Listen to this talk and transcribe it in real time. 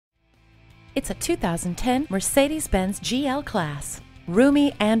It's a 2010 Mercedes Benz GL Class.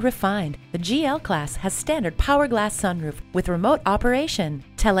 Roomy and refined, the GL Class has standard power glass sunroof with remote operation,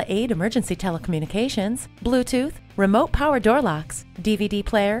 tele-aid emergency telecommunications, Bluetooth, remote power door locks, DVD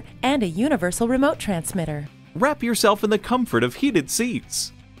player, and a universal remote transmitter. Wrap yourself in the comfort of heated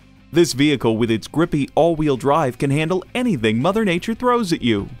seats. This vehicle with its grippy all-wheel drive can handle anything Mother Nature throws at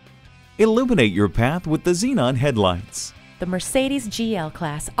you. Illuminate your path with the xenon headlights. The Mercedes GL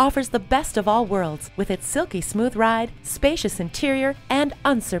Class offers the best of all worlds with its silky smooth ride, spacious interior, and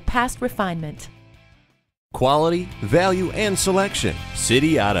unsurpassed refinement. Quality, value, and selection.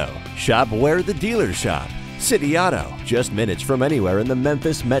 City Auto. Shop where the dealers shop. City Auto, just minutes from anywhere in the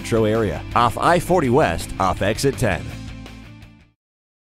Memphis metro area. Off I-40 West, off exit 10.